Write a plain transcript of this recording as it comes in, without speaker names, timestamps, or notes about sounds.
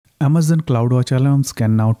Amazon CloudWatch Alarms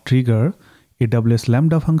can now trigger AWS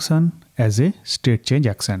Lambda function as a state change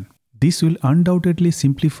action. This will undoubtedly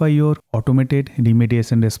simplify your automated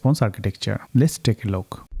remediation response architecture. Let's take a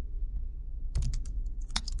look.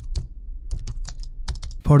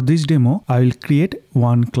 For this demo, I will create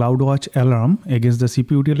one CloudWatch alarm against the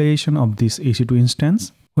CPU utilization of this EC2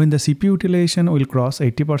 instance. When the CPU utilization will cross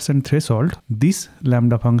 80% threshold, this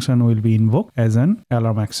Lambda function will be invoked as an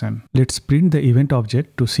alarm action. Let's print the event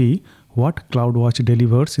object to see what CloudWatch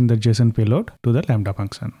delivers in the JSON payload to the Lambda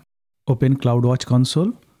function. Open CloudWatch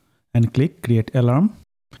console and click Create Alarm.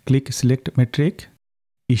 Click Select Metric,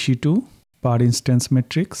 EC2, Per Instance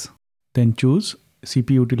Metrics, then choose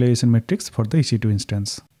CPU utilization metrics for the EC2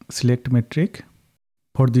 instance. Select metric.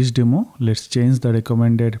 For this demo, let's change the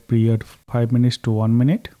recommended period 5 minutes to 1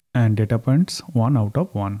 minute and data points 1 out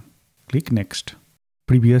of 1. Click Next.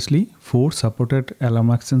 Previously, 4 supported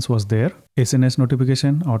alarm actions was there: SNS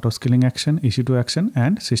notification, auto scaling action, EC2 action,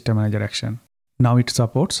 and system manager action. Now it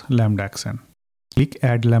supports Lambda action. Click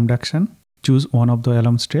Add Lambda action. Choose one of the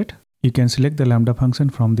alarm state. You can select the Lambda function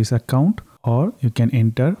from this account, or you can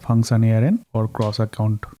enter function ARN or cross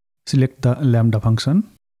account. Select the Lambda function.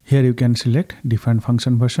 Here you can select different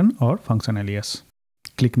function version or function alias.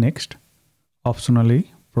 Click Next. Optionally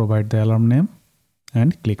provide the alarm name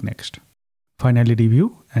and click Next. Finally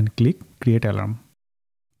review and click Create Alarm.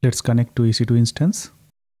 Let's connect to EC2 instance.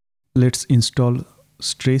 Let's install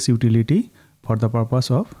Stress utility for the purpose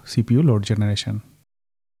of CPU load generation.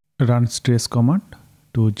 Run Stress command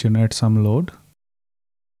to generate some load.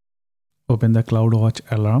 Open the CloudWatch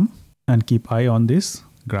Alarm and keep eye on this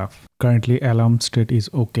graph. Currently alarm state is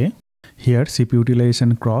okay. Here CPU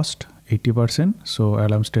utilization crossed 80%, so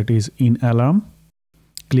alarm state is in alarm.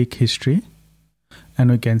 Click History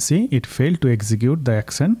and we can see it failed to execute the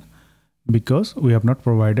action because we have not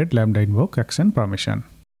provided Lambda invoke action permission.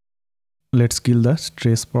 Let's kill the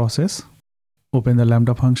stress process. Open the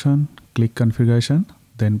Lambda function, click Configuration,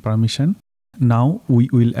 then Permission. Now we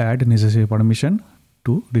will add necessary permission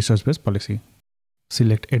to resource-based policy.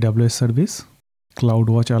 Select AWS service.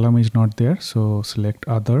 CloudWatch Alarm is not there, so select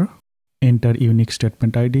Other. Enter unique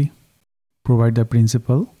statement ID. Provide the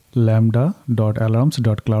principal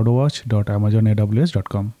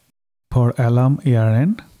lambda.alarms.cloudwatch.amazonaws.com. For alarm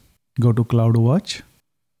ARN, go to CloudWatch,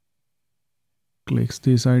 click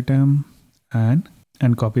this item and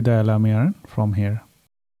copy the alarm ARN from here.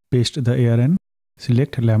 Paste the ARN,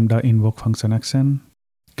 select Lambda invoke function action,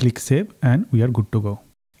 click Save, and we are good to go.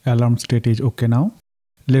 Alarm state is okay now.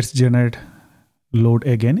 Let's generate load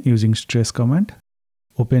again using stress command.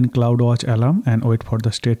 Open CloudWatch Alarm and wait for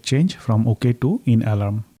the state change from OK to in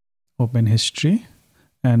alarm. Open history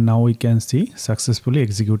and now we can see successfully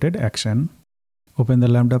executed action. Open the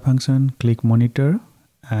Lambda function, click Monitor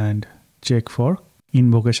and check for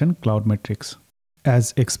invocation cloud metrics.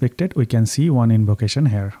 As expected, we can see one invocation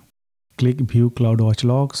here. Click View CloudWatch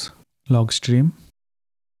Logs, Log Stream.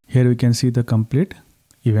 Here we can see the complete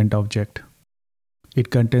event object. It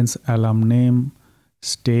contains alarm name,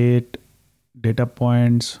 state, data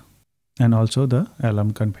points, and also the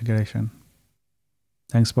alarm configuration.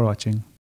 Thanks for watching.